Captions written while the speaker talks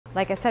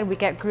Like I said, we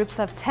get groups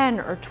of 10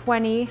 or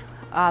 20,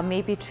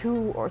 maybe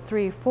 2 or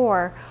 3,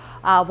 4.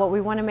 What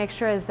we want to make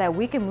sure is that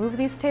we can move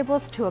these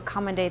tables to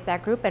accommodate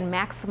that group and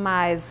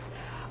maximize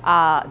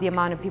the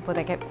amount of people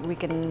that we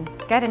can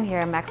get in here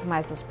and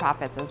maximize those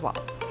profits as well.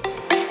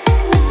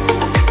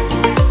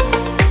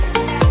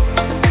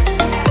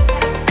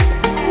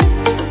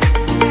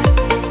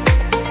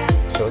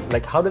 So,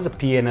 like, how does a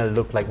P&L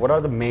look like? What are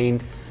the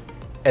main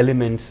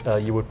elements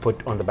you would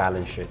put on the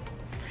balance sheet?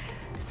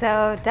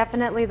 So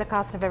definitely the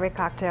cost of every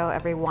cocktail,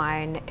 every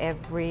wine,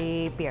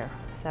 every beer.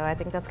 So I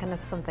think that's kind of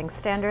something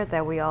standard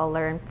that we all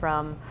learn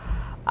from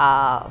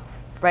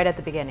right at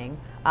the beginning.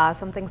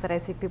 Some things that I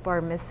see people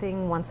are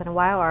missing once in a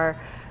while are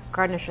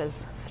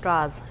garnishes,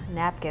 straws,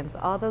 napkins.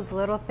 All those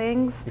little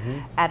things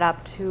add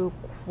up to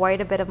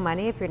quite a bit of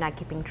money if you're not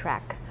keeping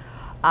track.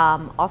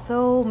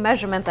 Also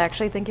measurements.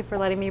 Actually, thank you for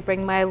letting me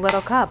bring my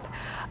little cup.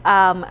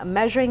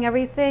 Measuring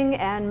everything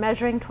and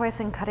measuring twice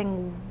and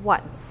cutting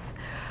once.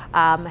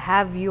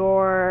 Have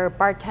your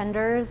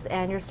bartenders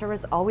and your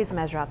servers always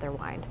measure out their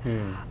wine.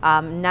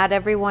 Not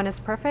everyone is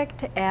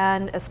perfect,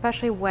 and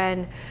especially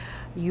when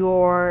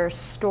your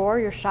store,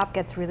 your shop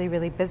gets really,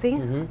 really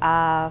busy,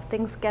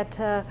 things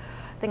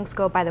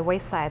go by the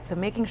wayside. So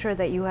making sure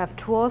that you have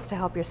tools to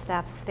help your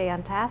staff stay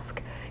on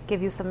task,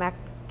 give you some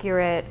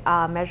accurate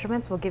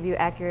measurements, will give you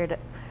accurate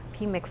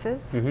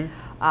P-mixes,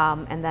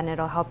 and then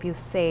it'll help you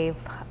save,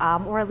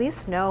 or at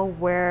least know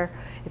where,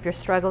 if you're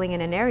struggling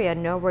in an area,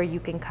 know where you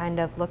can kind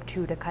of look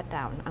to cut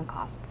down on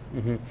costs.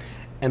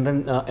 And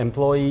then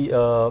employee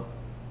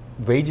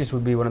wages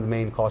would be one of the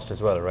main costs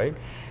as well, right?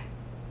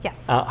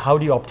 Yes. How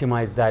do you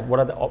optimize that? What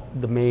are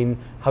the main,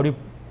 how do you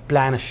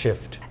plan a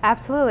shift?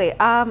 Absolutely.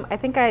 I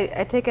think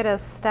I take it a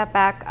step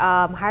back,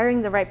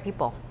 hiring the right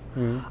people.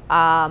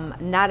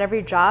 Not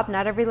every job,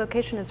 not every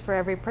location is for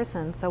every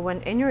person. So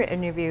when in your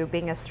interview,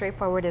 being as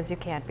straightforward as you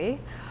can be,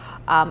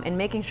 and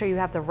making sure you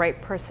have the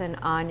right person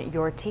on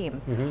your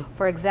team.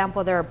 For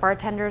example, there are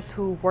bartenders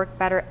who work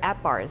better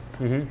at bars.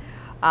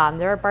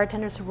 There are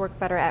bartenders who work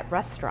better at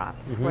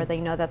restaurants, where they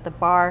know that the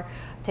bar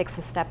takes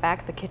a step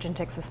back, the kitchen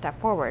takes a step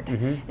forward.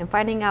 And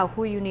finding out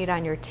who you need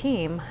on your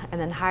team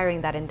and then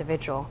hiring that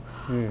individual.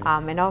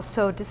 And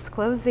also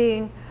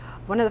disclosing.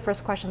 One of the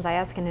first questions I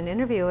ask in an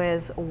interview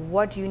is,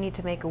 what do you need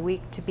to make a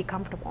week to be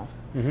comfortable?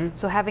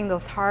 So having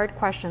those hard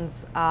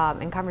questions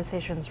and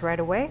conversations right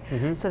away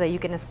so that you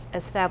can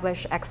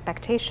establish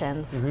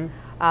expectations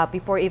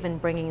before even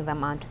bringing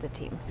them onto the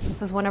team.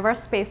 This is one of our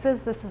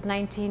spaces. This is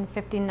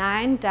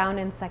 1959 down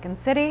in Second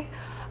City.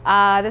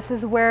 This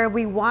is where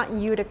we want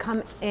you to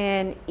come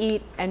and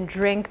eat and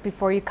drink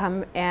before you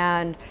come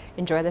and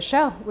enjoy the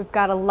show. We've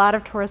got a lot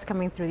of tourists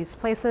coming through these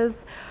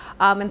places,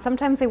 and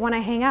sometimes they want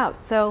to hang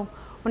out. So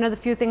one of the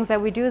few things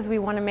that we do is we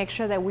want to make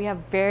sure that we have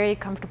very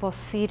comfortable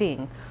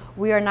seating.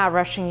 We are not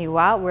rushing you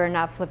out. We're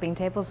not flipping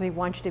tables. We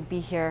want you to be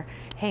here,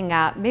 hang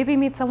out, maybe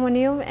meet someone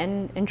new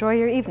and enjoy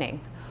your evening.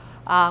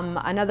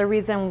 Another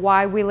reason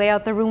why we lay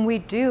out the room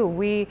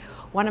we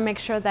want to make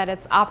sure that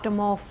it's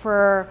optimal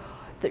for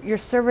your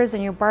servers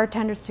and your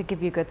bartenders to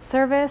give you good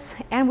service,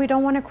 and we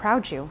don't want to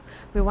crowd you.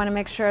 We want to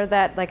make sure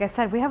that, like I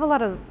said, we have a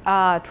lot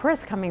of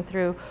tourists coming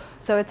through,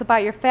 so it's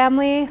about your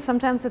family,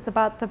 sometimes it's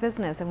about the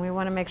business, and we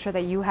want to make sure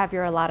that you have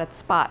your allotted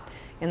spot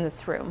in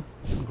this room.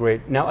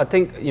 Great. Now I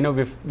think, you know,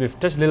 we've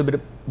touched a little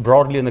bit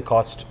broadly on the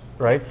cost,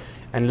 right? Yes.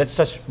 And let's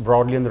touch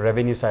broadly on the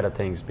revenue side of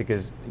things,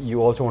 because you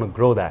also want to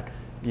grow that.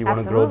 You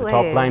want to grow the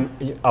top line.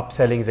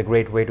 Upselling is a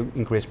great way to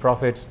increase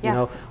profits. Yes. You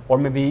know, or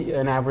maybe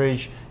an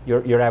average,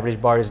 your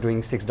average bar is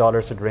doing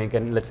 $6 a drink,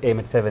 and let's aim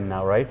at $7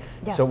 now, right?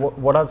 Yes. So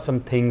what are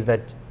some things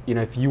that, you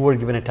know, if you were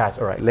given a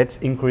task, all right, let's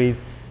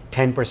increase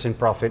 10%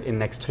 profit in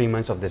next 3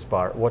 months of this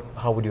bar,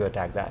 how would you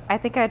attack that? I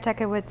think I attack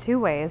it with two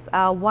ways.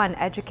 One,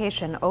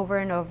 education, over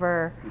and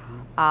over.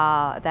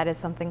 That is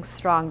something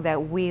strong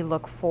that we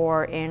look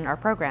for in our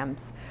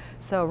programs.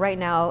 So right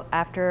now,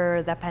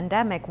 after the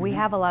pandemic, we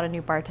have a lot of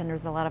new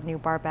bartenders, a lot of new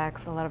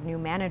barbacks, a lot of new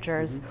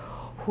managers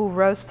who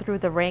rose through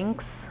the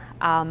ranks,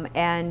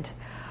 and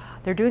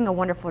they're doing a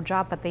wonderful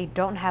job, but they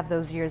don't have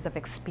those years of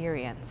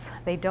experience.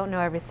 They don't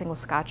know every single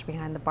scotch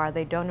behind the bar.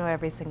 They don't know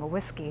every single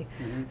whiskey.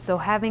 So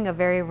having a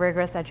very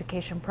rigorous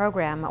education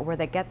program where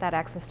they get that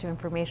access to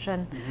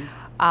information,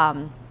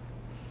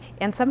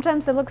 and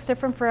sometimes it looks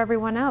different for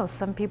everyone else.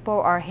 Some people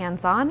are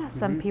hands-on,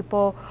 some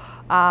people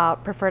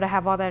prefer to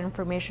have all that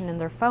information in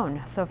their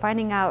phone. So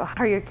finding out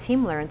how your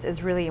team learns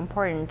is really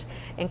important,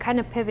 and kind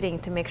of pivoting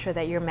to make sure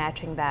that you're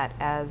matching that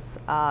as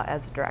a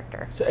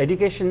director. So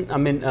education, I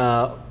mean,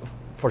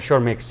 for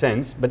sure makes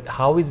sense, but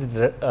how is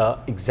it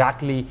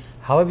exactly,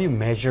 how have you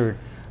measured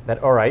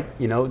that, all right,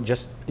 you know,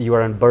 just you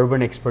are a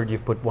bourbon expert,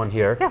 you've put one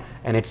here,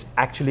 and it's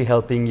actually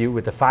helping you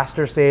with a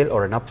faster sale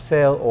or an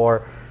upsell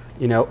or,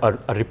 you know,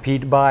 a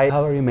repeat buy?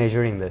 How are you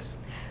measuring this?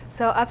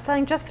 So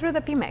upselling just through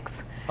the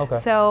P-mix. Okay.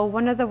 So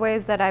one of the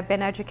ways that I've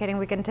been educating,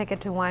 we can take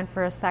it to wine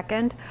for a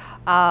second.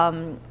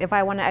 If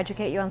I want to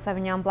educate you on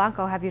Sauvignon Blanc,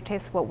 I'll have you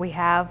taste what we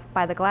have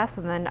by the glass,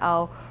 and then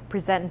I'll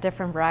present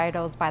different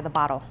varietals by the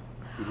bottle.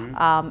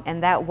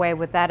 And that way,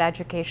 with that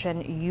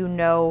education, you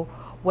know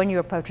when you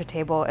approach a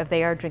table, if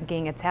they are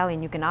drinking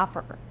Italian, you can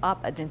offer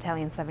up an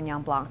Italian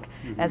Sauvignon Blanc,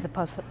 as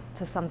opposed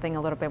to something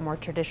a little bit more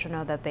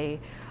traditional that they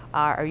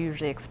are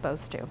usually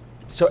exposed to.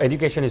 So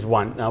education is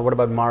one. What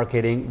about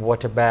marketing?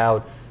 What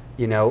about,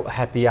 you know,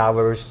 happy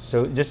hours?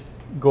 So just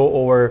go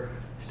over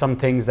some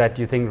things that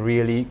you think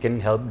really can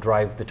help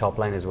drive the top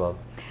line as well.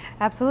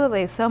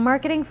 Absolutely. So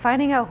marketing,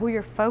 finding out who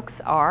your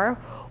folks are,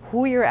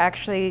 who you've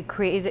actually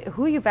created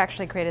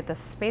the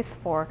space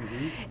for.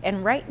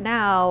 And right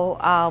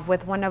now,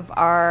 with one of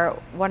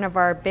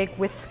our big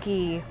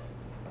whiskey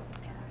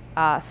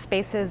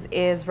spaces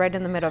is right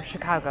in the middle of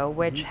Chicago,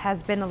 which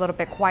has been a little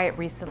bit quiet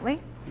recently.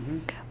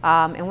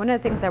 And one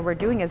of the things that we're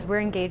doing is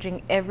we're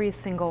engaging every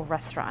single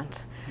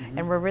restaurant.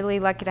 And we're really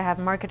lucky to have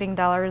marketing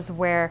dollars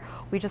where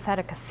we just had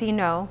a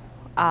casino.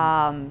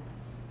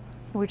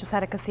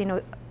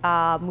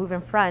 Move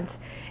in front,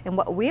 and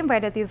we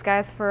invited these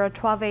guys for a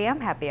 12 a.m.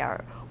 happy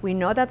hour. We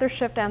know that their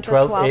shift ends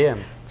at 12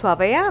 a.m.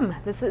 12 a.m.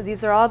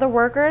 These are all the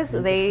workers.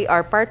 They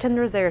are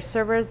bartenders, they are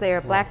servers, they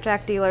are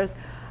blackjack dealers.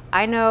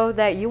 I know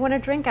that you want to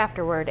drink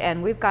afterward,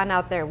 and we've gone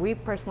out there. We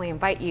personally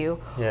invite you.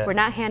 We're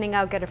not handing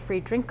out get a free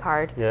drink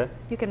card.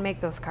 You can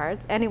make those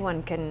cards.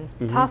 Anyone can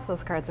toss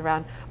those cards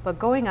around. But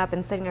going up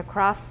and sitting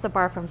across the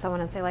bar from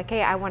someone and say like,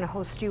 hey, I want to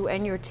host you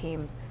and your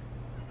team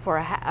for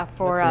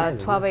a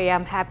 12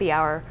 a.m. happy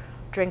hour.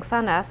 Drinks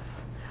on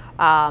us,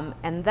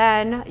 and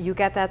then you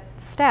get that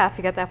staff,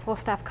 you get that full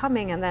staff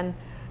coming, and then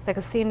the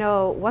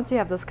casino, once you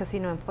have those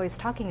casino employees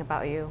talking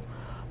about you,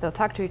 they'll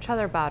talk to each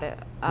other about it,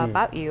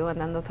 about you, and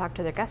then they'll talk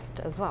to their guests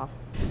as well.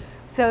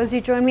 So as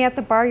you join me at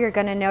the bar, you're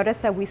going to notice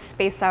that we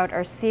space out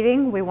our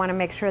seating. We want to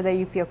make sure that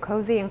you feel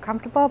cozy and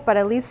comfortable, but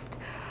at least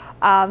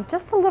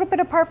just a little bit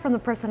apart from the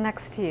person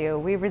next to you.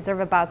 We reserve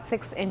about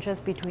 6 inches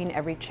between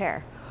every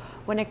chair.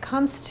 When it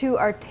comes to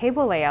our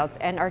table layouts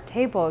and our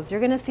tables, you're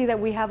going to see that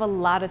we have a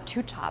lot of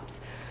two-tops.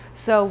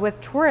 So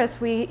with tourists,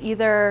 we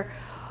either,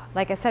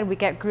 like I said, we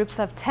get groups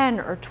of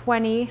 10 or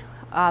 20,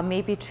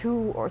 maybe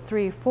 2 or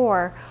 3,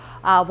 4.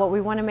 What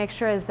we want to make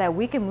sure is that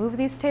we can move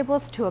these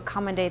tables to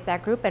accommodate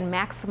that group and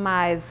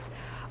maximize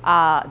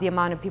the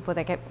amount of people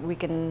that we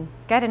can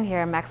get in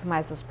here and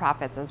maximize those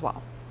profits as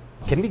well.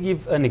 Can we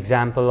give an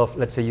example of,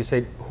 let's say you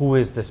said, who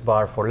is this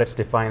bar for? Let's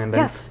define and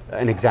then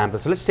an example.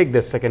 So let's take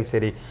this Second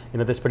City, you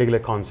know, this particular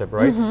concept,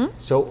 right?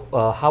 So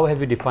how have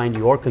you defined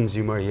your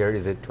consumer here?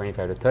 Is it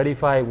 25 to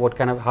 35? What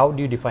kind of, how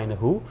do you define a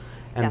who?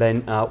 And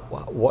then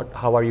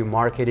how are you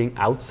marketing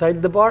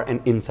outside the bar and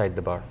inside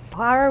the bar?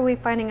 How are we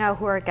finding out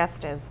who our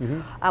guest is?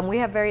 We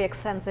have very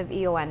extensive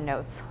EON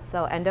notes.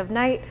 So end of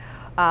night,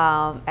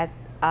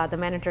 the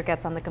manager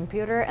gets on the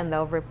computer and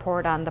they'll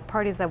report on the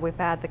parties that we've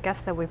had, the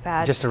guests that we've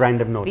had. Just a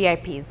random notes?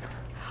 VIPs.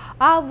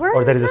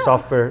 Or there is a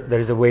software, there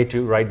is a way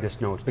to write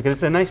this notes, because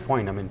it's a nice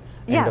point, I mean.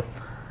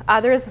 Yes,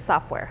 there is a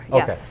software,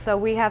 yes. So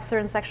we have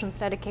certain sections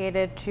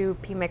dedicated to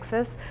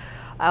P-mixes,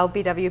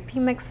 LBW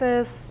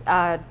P-mixes,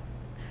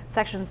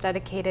 sections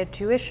dedicated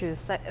to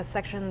issues,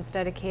 sections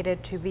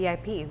dedicated to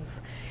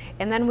VIPs.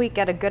 And then we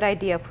get a good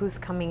idea of who's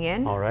coming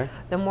in. All right.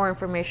 The more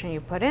information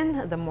you put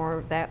in, the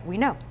more that we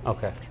know.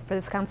 Okay. For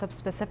this concept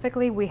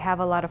specifically, we have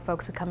a lot of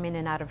folks who come in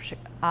and out of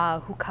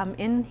who come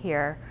in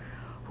here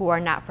who are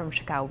not from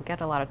Chicago. We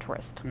get a lot of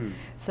tourists.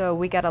 So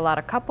we get a lot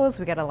of couples,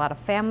 we get a lot of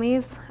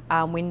families.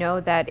 We know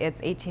that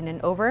it's 18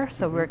 and over,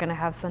 so we're going to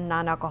have some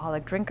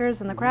non-alcoholic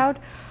drinkers in the crowd.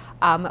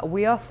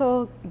 We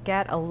also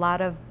get a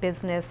lot of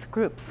business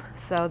groups.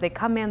 So they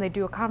come in, they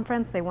do a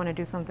conference, they want to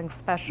do something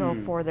special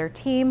for their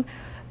team.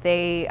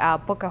 They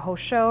book a whole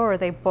show, or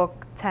they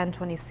book 10,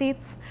 20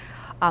 seats.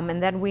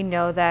 And then we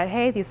know that,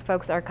 hey, these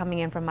folks are coming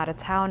in from out of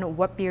town.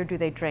 What beer do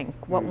they drink?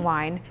 What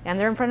wine? And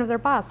they're in front of their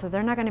boss, so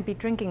they're not going to be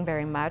drinking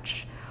very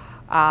much.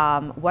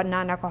 What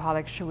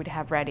non-alcoholic should we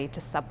have ready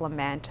to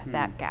supplement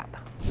that gap?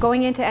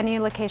 Going into any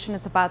location,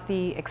 it's about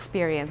the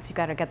experience. You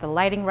got to get the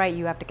lighting right.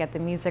 You have to get the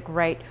music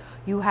right.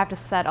 You have to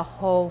set a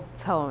whole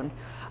tone.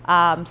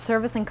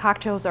 Service and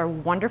cocktails are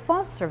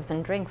wonderful, service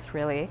and drinks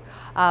really,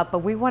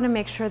 but we want to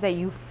make sure that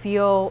you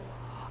feel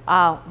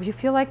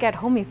like at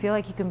home, you feel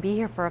like you can be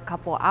here for a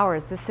couple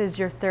hours. This is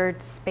your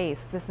third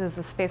space. This is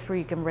a space where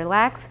you can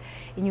relax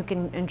and you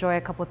can enjoy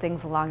a couple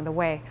things along the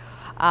way.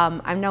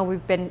 I know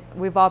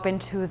we've all been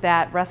to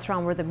that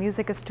restaurant where the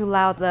music is too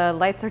loud, the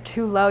lights are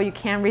too low, you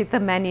can't read the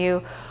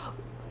menu.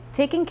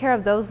 Taking care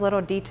of those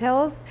little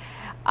details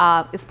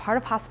is part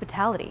of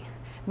hospitality.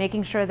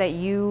 Making sure that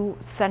you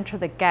center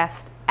the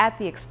guest at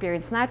the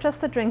experience, not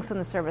just the drinks and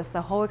the service,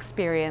 the whole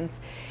experience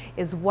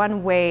is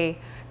one way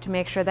to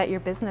make sure that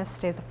your business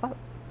stays afloat.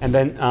 And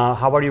then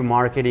how are you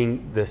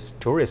marketing this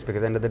tourist?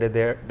 Because at the end of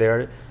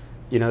the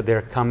day,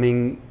 they're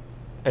coming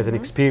as an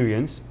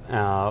experience,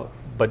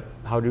 but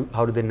how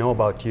do they know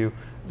about you,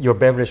 your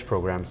beverage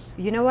programs?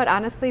 You know what,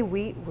 honestly,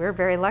 we're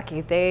very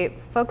lucky.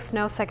 Folks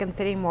know Second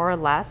City more or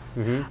less.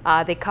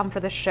 They come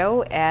for the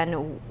show,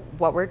 and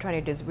what we're trying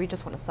to do is we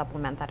just want to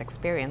supplement that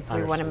experience.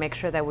 We want to make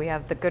sure that we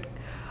have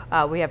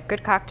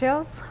good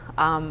cocktails.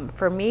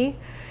 For me,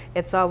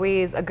 it's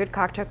always a good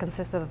cocktail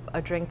consists of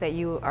a drink that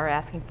you are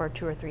asking for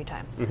 2 or 3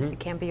 times. It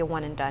can't be a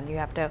one and done. You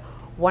have to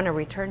want to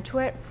return to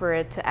it for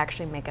it to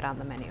actually make it on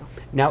the menu.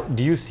 Now,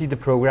 do you see the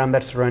program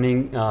that's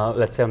running,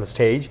 let's say on the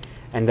stage,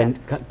 and then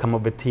Yes. come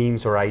up with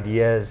themes or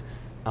ideas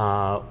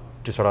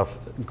to sort of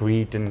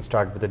greet and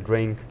start with a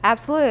drink?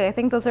 Absolutely. I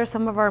think those are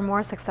some of our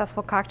more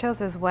successful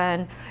cocktails, is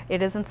when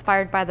it is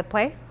inspired by the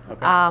play.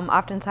 Okay.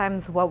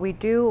 Oftentimes what we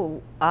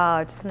do,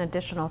 just an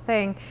additional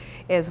thing,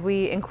 is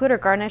we include a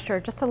garnish or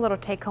just a little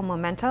take-home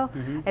memento.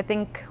 I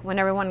think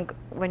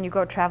when you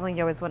go traveling,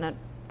 you always want to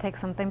take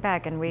something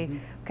back, and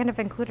we kind of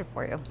include it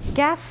for you.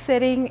 Guest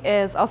sitting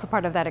is also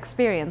part of that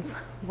experience.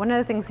 One of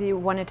the things you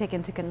want to take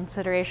into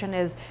consideration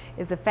is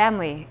it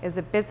family? Is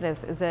it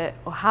business? Is it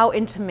how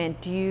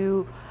intimate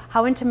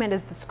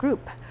is this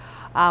group?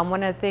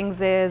 One of the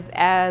things is,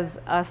 as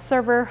a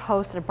server,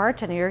 host, and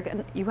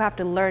bartender, you have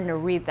to learn to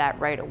read that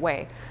right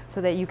away so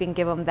that you can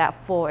give them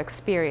that full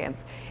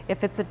experience.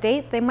 If it's a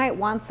date, they might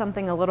want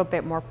something a little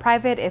bit more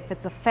private. If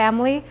it's a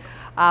family,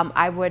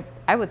 I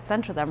would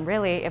center them,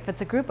 really. If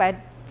it's a group,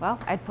 I'd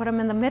put them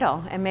in the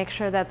middle and make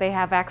sure that they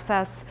have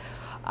access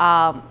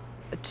to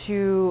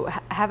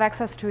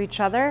each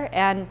other.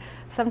 And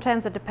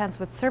sometimes it depends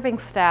with serving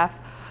staff.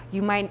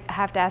 You might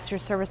have to ask your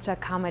servers to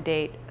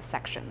accommodate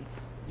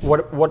sections.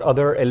 What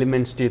other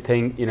elements do you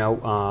think,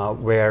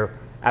 where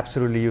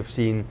absolutely you've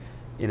seen,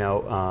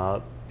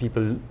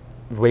 people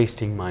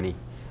wasting money?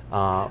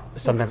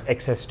 Sometimes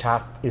excess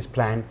staff is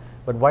planned,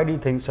 but why do you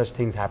think such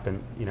things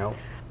happen,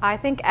 I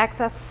think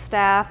excess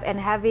staff and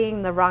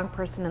having the wrong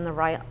person in the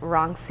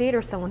wrong seat,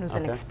 or someone who's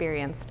Okay.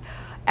 inexperienced.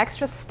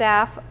 Extra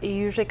staff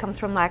usually comes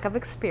from lack of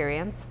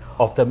experience.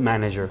 Of the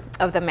manager.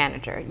 Of the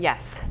manager,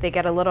 yes. They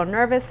get a little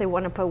nervous. They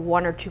want to put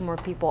one or two more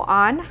people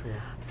on. Yeah.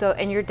 So,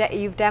 and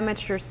you've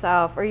damaged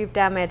yourself, or you've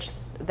damaged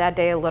that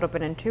day a little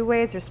bit in two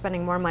ways. You're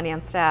spending more money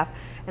on staff,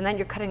 and then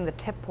you're cutting the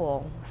tip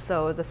pool.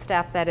 So the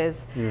staff that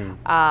is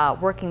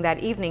working that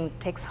evening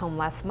takes home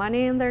less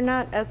money, and they're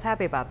not as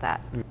happy about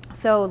that.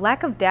 So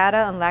lack of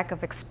data and lack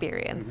of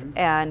experience,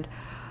 and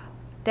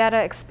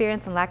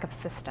experience and lack of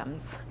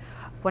systems.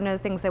 One of the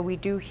things that we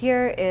do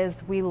here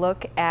is we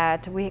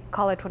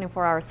call it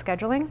 24-hour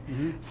scheduling.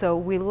 So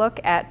we look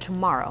at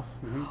tomorrow.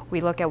 We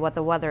look at what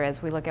the weather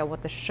is. We look at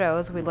what the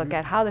shows. We look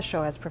at how the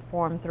show has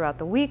performed throughout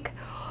the week.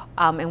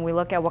 And we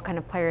look at what kind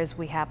of players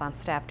we have on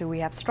staff. Do we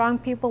have strong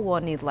people?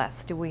 We'll need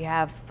less. Do we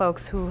have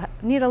folks who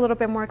need a little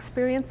bit more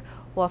experience?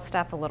 We'll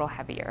staff a little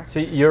heavier. So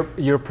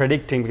you're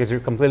predicting, because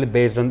you're completely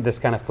based on this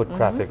kind of foot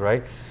traffic,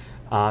 right?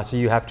 So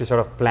you have to sort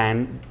of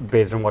plan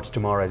based on what's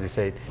tomorrow, as you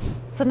say.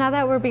 So now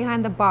that we're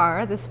behind the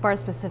bar, this bar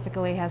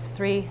specifically has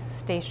 3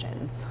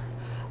 stations.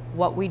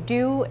 What we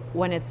do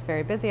when it's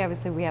very busy,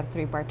 obviously we have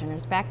 3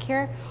 bartenders back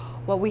here.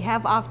 What we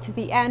have off to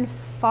the end,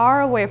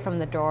 far away from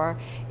the door,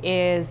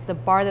 is the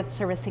bar that's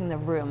servicing the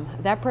room.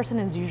 That person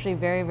is usually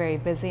very, very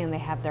busy, and they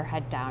have their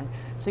head down.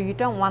 So you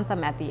don't want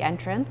them at the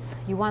entrance.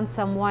 You want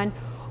someone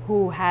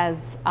who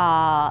has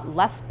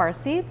less bar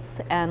seats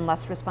and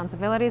less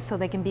responsibilities, so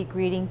they can be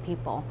greeting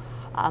people.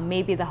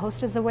 Maybe the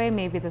host is away,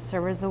 maybe the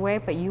server is away,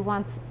 but you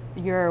want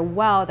your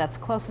well that's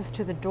closest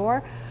to the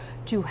door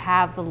to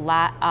have the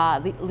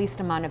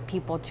least amount of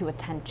people to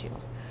attend to.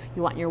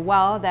 You want your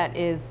well that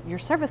is your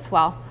service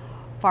well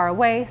far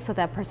away, so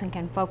that person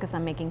can focus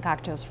on making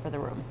cocktails for the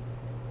room.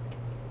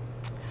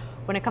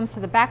 When it comes to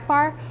the back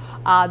bar,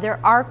 there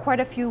are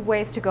quite a few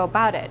ways to go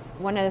about it.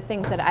 One of the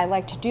things that I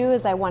like to do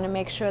is I want to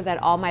make sure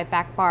that all my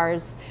back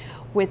bars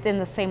within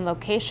the same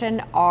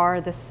location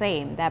are the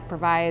same. That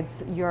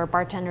provides your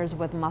bartenders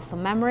with muscle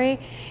memory,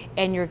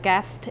 and your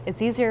guest,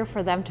 it's easier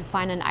for them to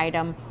find an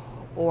item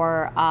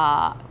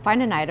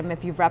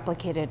if you've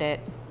replicated it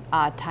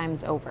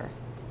times over.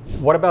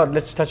 What about,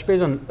 let's touch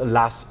base on the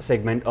last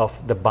segment of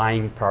the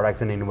buying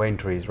products and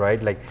inventories,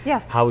 right? Like,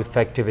 yes. How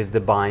effective is the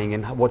buying,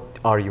 and what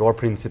are your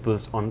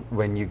principles on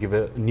when you give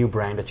a new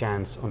brand a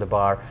chance on the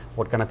bar?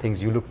 What kind of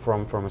things you look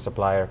from a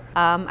supplier?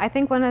 I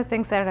think one of the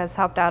things that has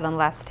helped out in the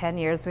last 10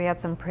 years, we had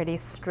some pretty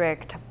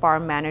strict bar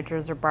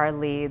managers or bar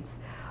leads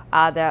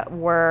that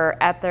were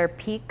at their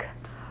peak.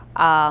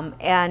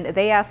 And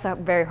they asked the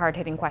very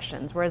hard-hitting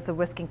questions. Where's the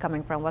whiskey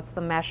coming from? What's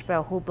the mash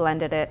bill? Who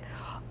blended it?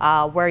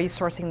 Where are you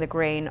sourcing the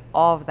grain?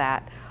 All of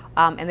that.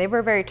 And they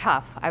were very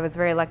tough. I was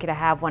very lucky to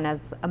have one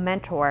as a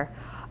mentor,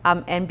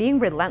 and being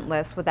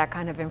relentless with that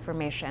kind of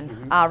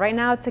information. Right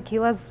now,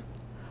 tequila is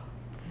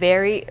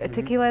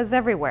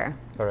everywhere.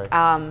 Correct.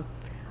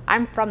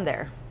 I'm from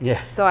there.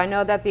 Yeah. So I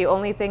know that the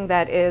only thing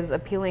that is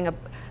appealing,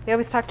 they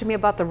always talk to me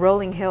about the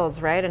rolling hills,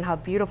 right, and how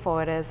beautiful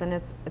it is, and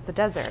it's a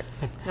desert.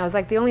 And I was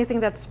like, the only thing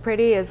that's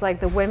pretty is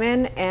like the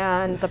women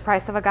and the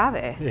price of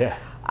agave. Yeah.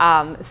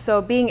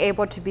 So being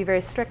able to be very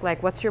strict,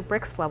 like what's your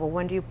Brix level?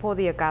 When do you pull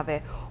the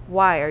agave?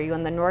 Why? Are you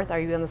in the north? Are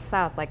you in the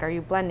south? Like, are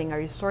you blending? Are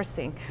you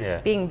sourcing?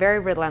 Yeah. Being very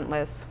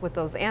relentless with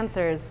those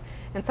answers.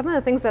 And some of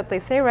the things that they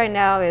say right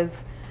now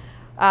is,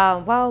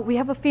 well, we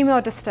have a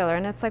female distiller,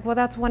 and it's like, well,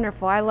 that's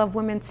wonderful. I love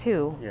women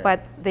too. Yeah.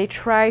 But they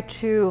try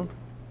to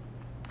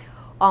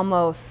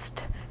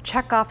almost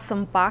check off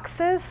some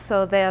boxes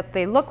so that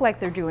they look like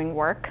they're doing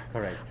work.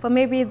 Correct. But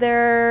maybe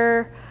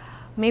they're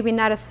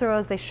not as thorough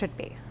as they should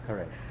be.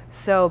 Correct.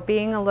 So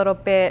being a little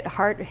bit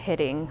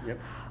hard-hitting, Yep.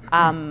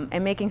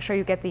 and making sure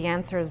you get the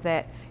answers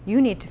that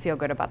you need to feel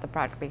good about the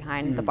product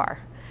behind the bar.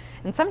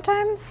 And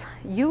sometimes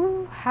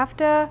you have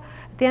to,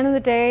 at the end of the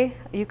day,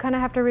 you kind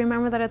of have to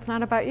remember that it's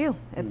not about you.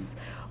 It's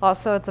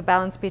also, it's a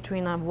balance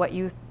between what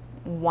you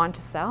want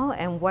to sell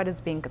and what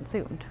is being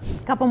consumed.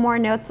 A couple more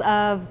notes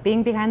of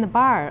being behind the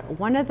bar.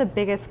 One of the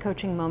biggest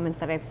coaching moments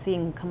that I've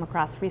seen come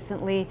across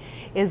recently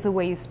is the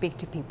way you speak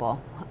to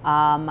people.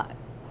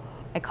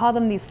 I call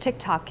them these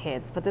TikTok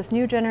kids, but this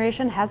new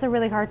generation has a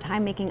really hard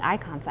time making eye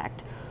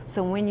contact.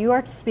 So when you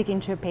are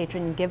speaking to a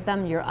patron, give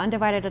them your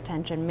undivided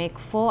attention, make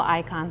full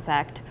eye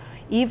contact,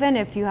 even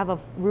if you have a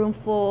room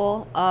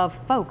full of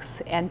folks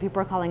and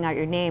people are calling out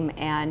your name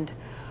and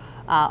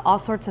all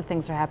sorts of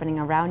things are happening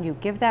around you.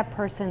 Give that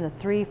person the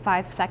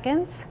 3-5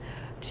 seconds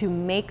to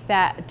make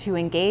that, to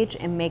engage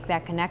and make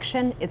that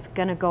connection. It's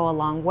gonna go a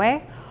long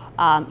way.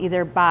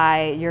 Either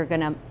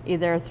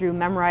through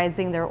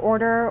memorizing their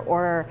order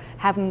or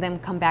having them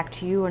come back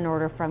to you and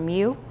order from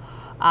you.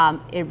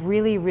 It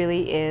really,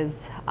 really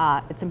is,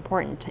 it's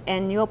important.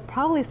 And you'll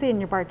probably see it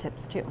in your bar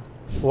tips too.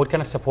 What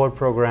kind of support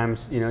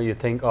programs, you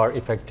think are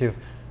effective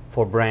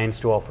for brands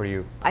to offer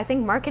you? I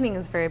think marketing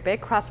is very big.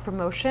 Cross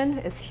promotion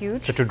is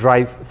huge. So to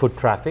drive foot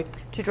traffic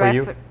for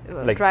you?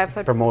 Drive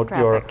foot promote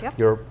traffic,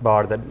 your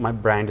bar, that my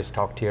brand is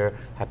talked here,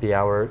 happy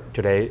hour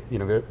today,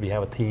 we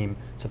have a theme,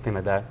 something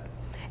like that.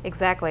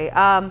 Exactly.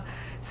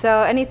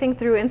 So anything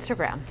through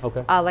Instagram,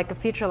 okay. Like a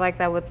feature like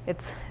that,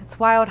 it's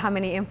wild how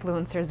many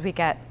influencers we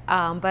get.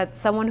 But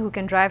someone who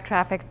can drive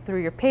traffic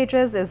through your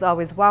pages is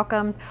always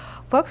welcomed.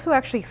 Folks who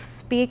actually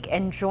speak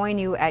and join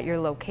you at your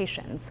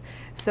locations.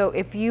 So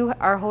if you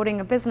are holding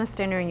a business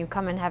dinner and you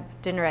come and have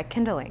dinner at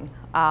Kindling,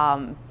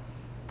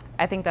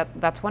 I think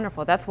that's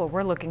wonderful. That's what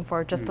we're looking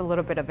for, just a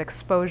little bit of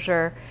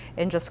exposure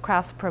and just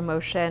cross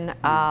promotion,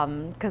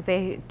 because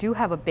they do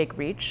have a big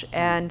reach,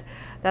 and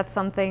that's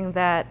something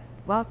that,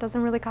 well, it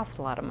doesn't really cost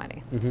a lot of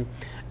money.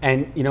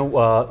 And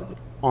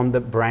on the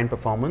brand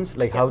performance,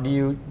 like how do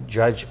you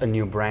judge a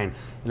new brand?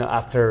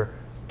 After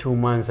 2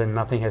 months and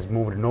nothing has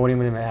moved, nobody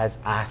even has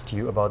asked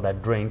you about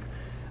that drink,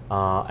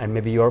 and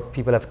maybe your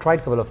people have tried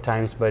a couple of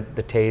times, but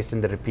the taste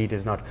and the repeat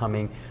is not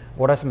coming.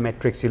 What are some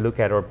metrics you look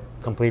at, or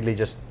completely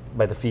just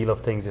by the feel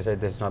of things you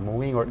said this is not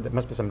moving, or there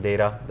must be some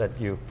data that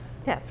you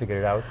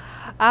figured it out?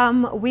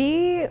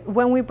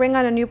 When we bring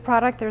on a new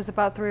product, there's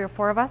about 3 or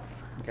 4 of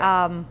us.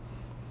 Okay.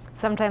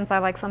 Sometimes I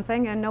like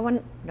something and no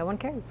one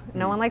cares.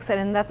 No one likes it,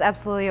 and that's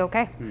absolutely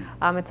okay.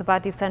 It's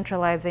about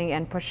decentralizing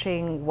and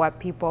pushing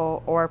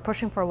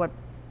pushing for what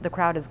the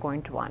crowd is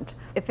going to want.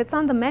 If it's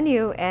on the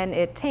menu and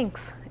it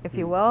tanks, if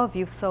you will, if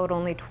you've sold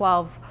only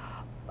 12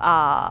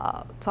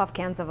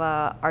 cans of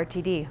a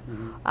RTD,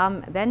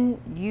 then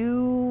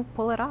you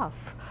pull it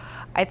off.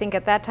 I think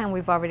at that time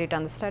we've already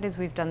done the studies,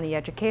 we've done the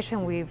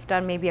education, we've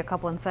done maybe a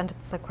couple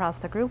incentives across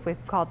the group.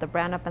 We've called the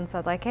brand up and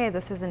said like, hey,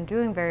 this isn't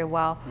doing very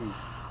well.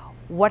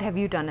 What have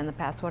you done in the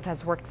past? What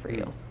has worked for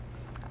you?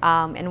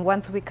 And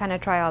once we kind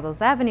of try all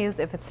those avenues,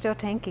 if it's still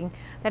tanking,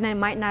 then it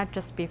might not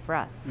just be for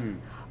us.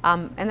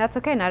 And that's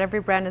okay, not every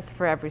brand is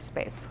for every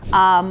space.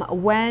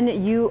 When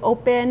you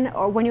open,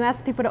 or when you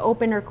ask people to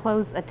open or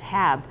close a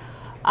tab,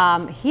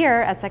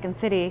 here at Second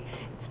City,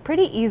 it's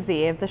pretty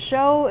easy. If the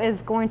show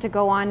is going to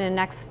go on in the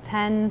next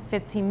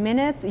 10-15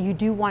 minutes, you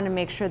do want to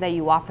make sure that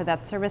you offer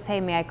that service. Hey,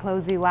 may I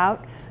close you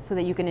out, so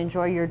that you can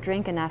enjoy your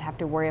drink and not have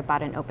to worry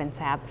about an open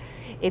tab.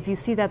 If you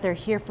see that they're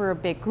here for a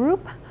big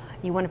group,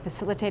 you want to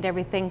facilitate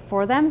everything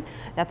for them,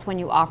 that's when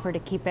you offer to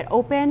keep it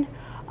open.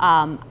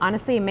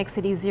 Honestly, it makes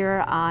it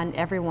easier on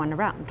everyone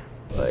around.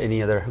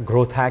 Any other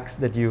growth hacks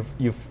that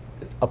you've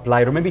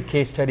applied, or maybe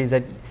case studies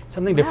that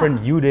something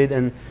different you did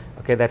and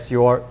okay,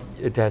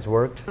 it has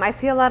worked? I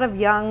see a lot of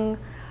young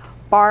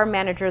bar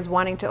managers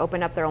wanting to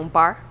open up their own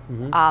bar.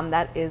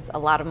 That is a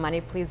lot of money.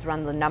 Please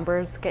run the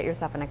numbers, get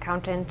yourself an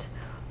accountant,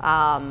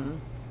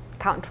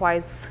 count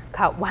twice,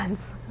 count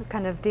once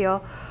kind of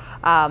deal.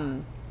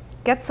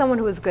 Get someone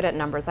who is good at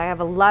numbers. I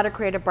have a lot of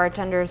creative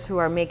bartenders who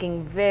are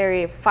making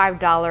very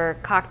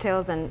 $5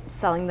 cocktails and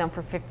selling them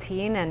for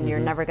 15, and you're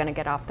never going to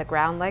get off the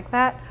ground like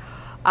that.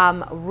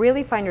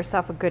 Really find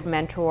yourself a good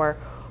mentor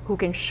who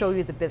can show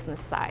you the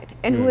business side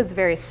and who is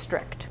very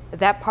strict.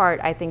 That part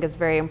I think is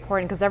very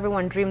important, because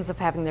everyone dreams of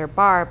having their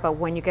bar, but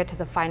when you get to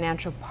the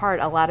financial part,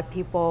 a lot of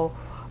people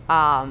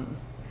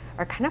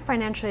are kind of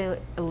financially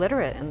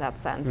illiterate in that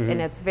sense,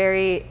 and it's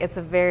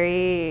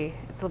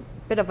a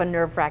bit of a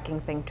nerve-wracking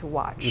thing to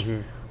watch.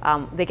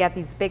 They get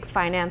these big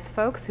finance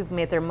folks who've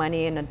made their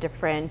money in a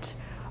different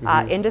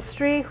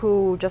industry,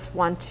 who just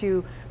want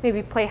to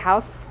maybe play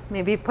house,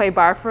 maybe play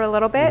bar for a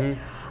little bit,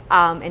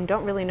 and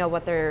don't really know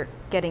what they're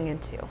getting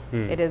into.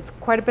 It is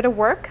quite a bit of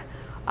work.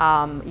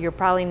 You're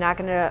probably not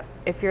gonna,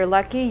 if you're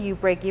lucky, you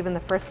break even the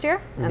first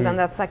year, and then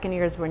that second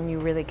year is when you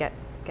really get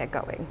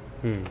going.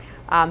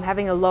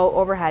 Having a low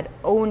overhead,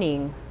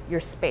 owning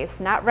your space,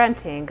 not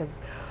renting,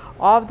 because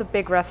all of the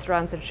big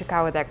restaurants in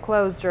Chicago that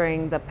closed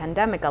during the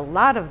pandemic, a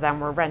lot of them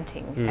were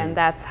renting, and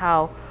that's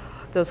how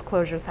those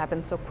closures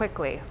happened so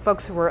quickly.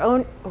 Folks who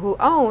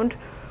owned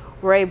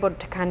were able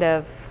to kind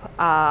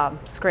of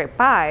scrape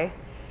by.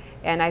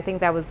 And I think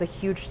that was the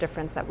huge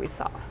difference that we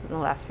saw in the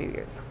last few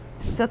years.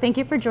 So thank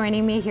you for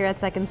joining me here at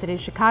Second City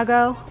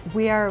Chicago.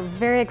 We are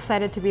very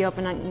excited to be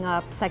opening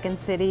up Second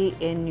City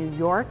in New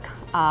York,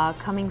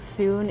 coming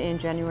soon in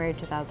January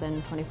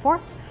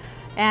 2024.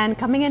 And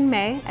coming in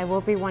May, I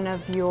will be one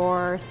of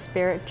your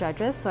spirit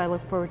judges, so I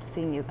look forward to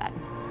seeing you then.